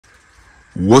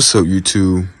What's up,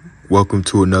 YouTube? Welcome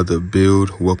to another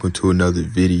build. Welcome to another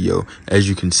video. As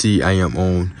you can see, I am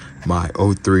on my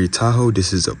 03 Tahoe.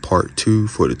 This is a part 2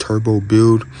 for the turbo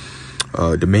build.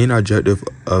 The main objective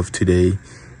of today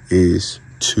is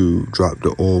to drop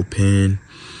the oil pan,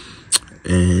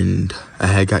 and I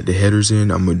had got the headers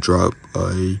in. I'm gonna drop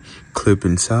a clip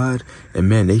inside, and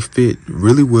man, they fit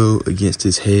really well against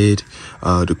this head.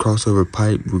 The crossover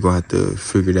pipe, we're gonna have to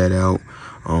figure that out,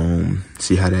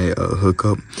 see how that hook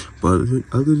up. But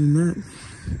other than that,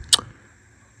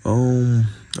 I'm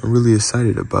really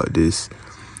excited about this.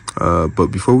 But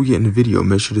before we get in the video,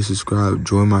 make sure to subscribe,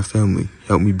 join my family,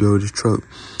 help me build this truck,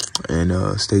 and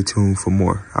stay tuned for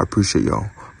more. I appreciate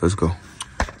y'all. Let's go.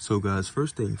 So guys,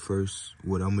 first thing first,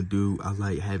 what I'm gonna do, I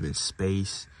like having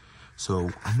space,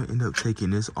 so I'm gonna end up taking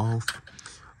this off.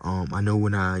 I know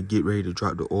when I get ready to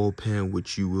drop the oil pan,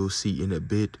 which you will see in a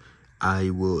bit,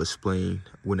 I will explain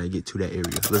when I get to that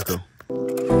area. Let's go.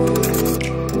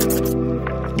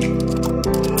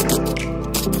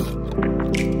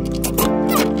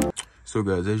 So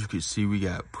guys, as you can see, we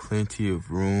got plenty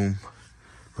of room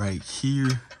right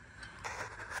here.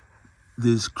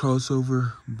 This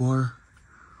crossover bar,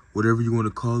 whatever you want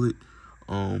to call it,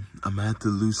 I'm gonna have to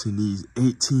loosen these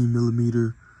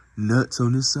 18mm nuts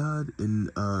on this side and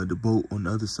the bolt on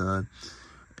the other side.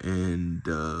 And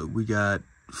we got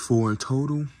 4 in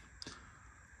total,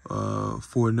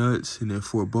 4 nuts and then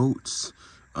 4 bolts.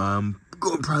 I'm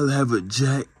gonna probably have a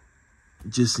jack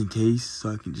just in case,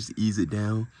 so I can just ease it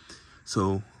down.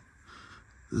 So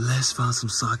let's find some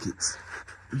sockets.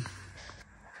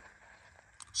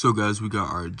 So guys, we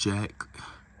got our jack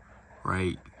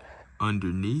right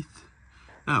underneath.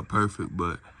 Not perfect,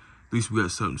 but at least we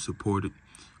got something supported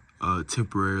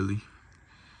temporarily.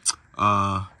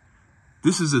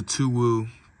 This is a 2-wheel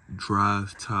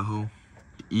drive Tahoe.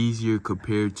 Easier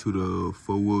compared to the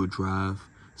 4-wheel drive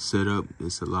setup.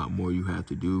 It's a lot more you have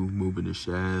to do, moving the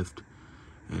shaft,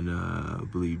 and I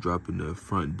believe dropping the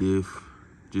front diff,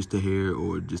 just a hair,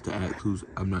 or just the axles,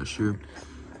 I'm not sure.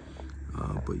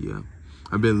 But yeah,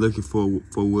 I've been looking for a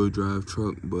 4-wheel drive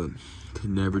truck, but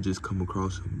can never just come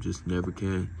across them, just never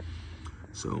can.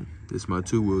 So this is my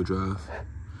 2-wheel drive.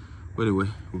 But anyway,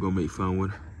 we're gonna make fun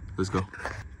with it. Let's go.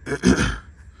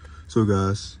 So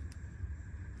guys,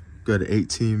 got an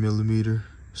 18mm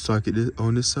socket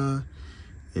on this side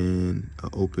and an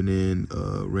open-end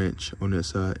wrench on that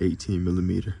side,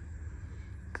 18mm.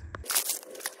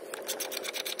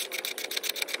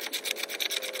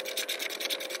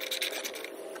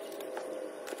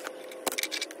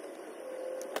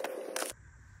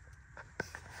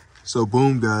 So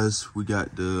boom guys, we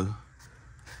got the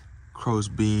cross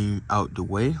beam out the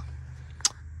way.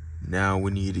 Now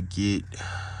we need to get,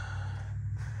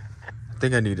 I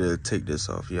think I need to take this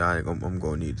off. Yeah, I'm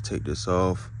gonna need to take this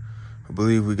off. I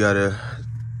believe we got I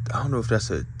don't know if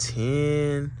that's a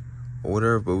 10 or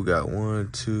whatever, but we got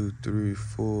 1, 2, 3,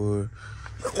 4.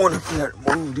 I wonder if we have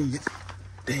to move these.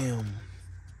 Damn.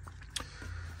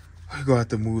 We're gonna have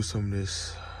to move some of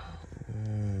this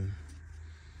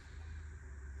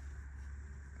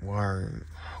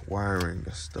wiring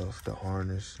and stuff, the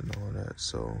harness and all that.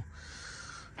 So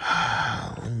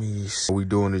let me see. What we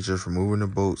doing is just removing the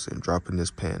bolts and dropping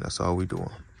this pan. That's all we doing.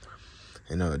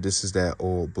 And this is that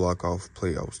oil block off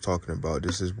plate I was talking about.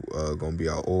 This is gonna be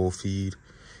our oil feed.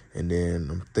 And then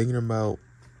I'm thinking about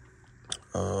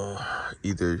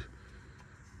either,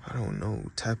 I don't know,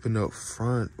 tapping up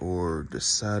front or the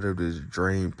side of this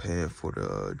drain pan for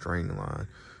the drain line.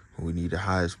 We need the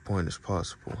highest point as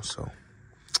possible, so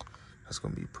that's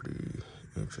gonna be pretty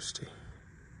interesting.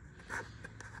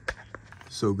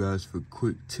 So guys, for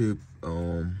quick tip,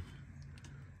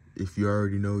 if you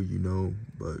already know, you know,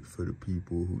 but for the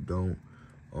people who don't,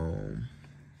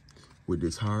 with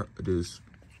this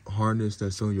harness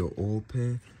that's on your oil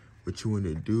pan, what you want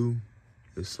to do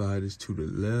is slide this to the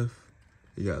left.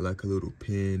 You got like a little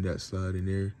pin that slide in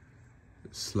there,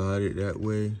 slide it that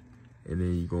way, and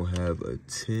then you're gonna have a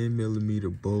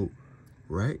 10mm bolt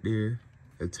right there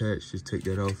attached. Just take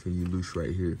that off and you loose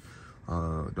right here.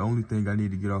 The only thing I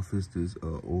need to get off is this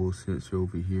oil sensor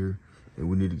over here, and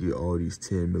we need to get all these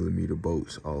 10mm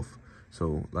bolts off.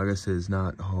 So like I said, it's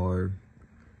not hard,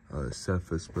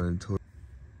 self-explanatory.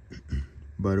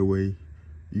 By the way,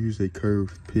 use a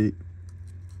curved pick,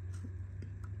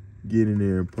 get in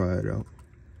there and pry it out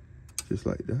just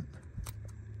like that,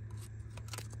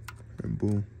 and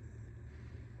boom.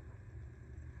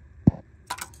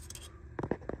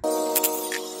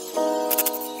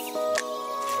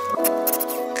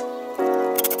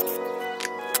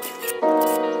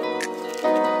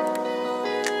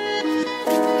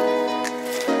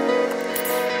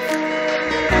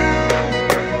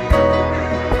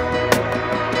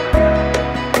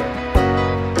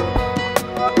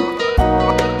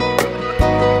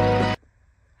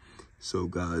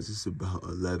 guys, it's about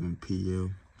 11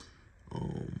 p.m.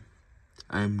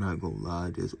 I am not gonna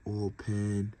lie, this oil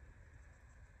pan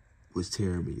was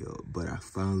tearing me up, but I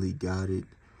finally got it.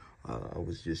 I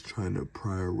was just trying to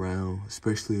pry around,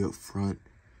 especially up front.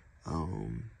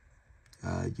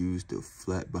 I used a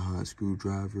flat behind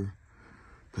screwdriver,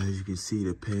 but as you can see,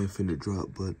 the pan finna drop.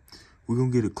 But we're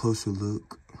gonna get a closer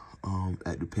look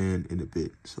at the pan in a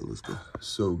bit, so let's go.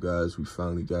 So guys, we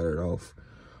finally got it off.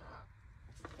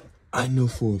 I know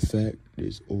for a fact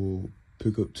this oil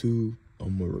pickup tube,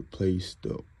 I'm gonna replace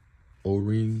the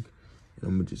O-ring, and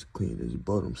I'm gonna just clean this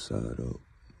bottom side up.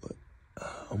 But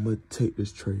I'm gonna take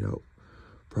this tray out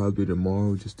probably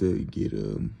tomorrow just to get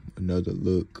another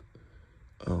look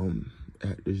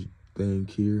at this thing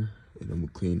here, and I'm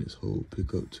gonna clean this whole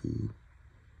pickup tube.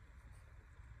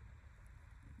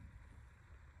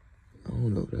 I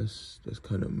don't know, that's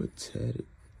kind of metallic.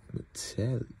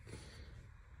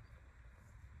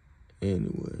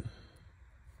 Anyway,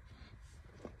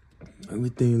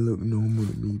 everything looked normal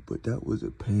to me, but that was a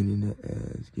pain in the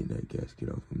ass getting that gasket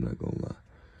off, I'm not gonna lie.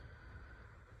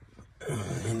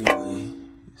 Anyway,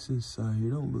 this inside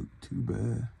here don't look too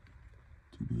bad,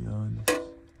 to be honest. It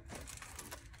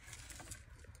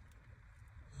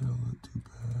don't look too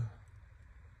bad.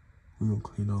 We're gonna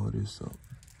clean all this up.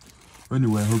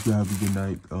 Anyway, I hope you have a good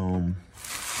night.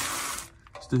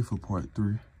 Stay for part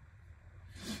 3.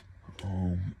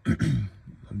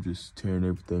 I'm just tearing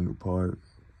everything apart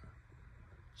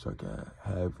so I can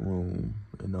have room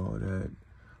and all that.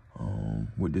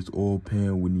 With this oil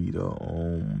pan, we need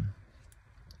a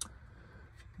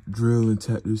drill and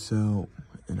tap this out,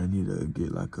 and I need to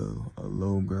get like a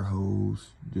longer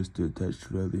hose just to attach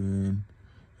to the other end,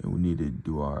 and we need to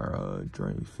do our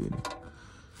drain fitting.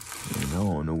 And I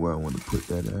don't know where I want to put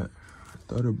that at. I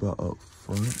thought about up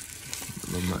front,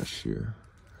 but I'm not sure.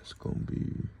 It's gonna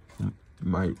be,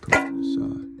 might put it on the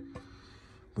side.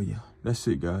 But yeah, that's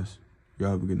it guys.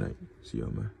 Y'all have a good night. See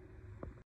y'all, man.